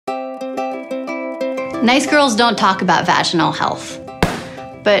Nice girls don't talk about vaginal health.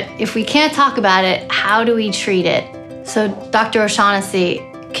 But if we can't talk about it, how do we treat it? So Dr. O'Shaughnessy,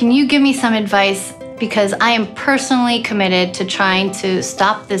 can you give me some advice? Because I am personally committed to trying to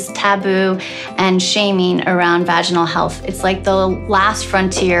stop this taboo and shaming around vaginal health. It's like the last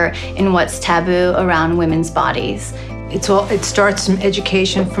frontier in what's taboo around women's bodies. It starts from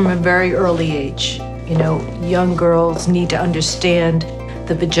education from a very early age. You know, young girls need to understand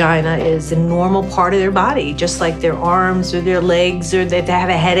the vagina is a normal part of their body, just like their arms or their legs, or if they have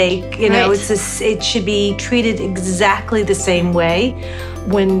a headache. You know, it should be treated exactly the same way.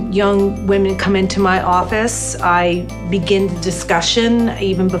 When young women come into my office, I begin the discussion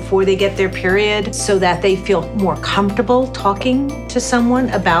even before they get their period so that they feel more comfortable talking to someone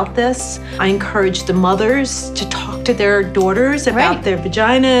about this. I encourage the mothers to talk to their daughters about their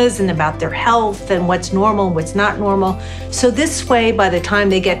vaginas and about their health and what's normal and what's not normal. So this way, by the time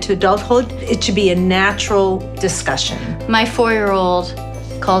they get to adulthood, it should be a natural discussion. My 4-year-old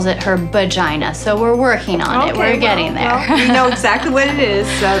calls it her vagina, so we're working on it. We're getting there. Well, you know exactly what it is,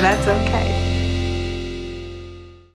 so that's okay.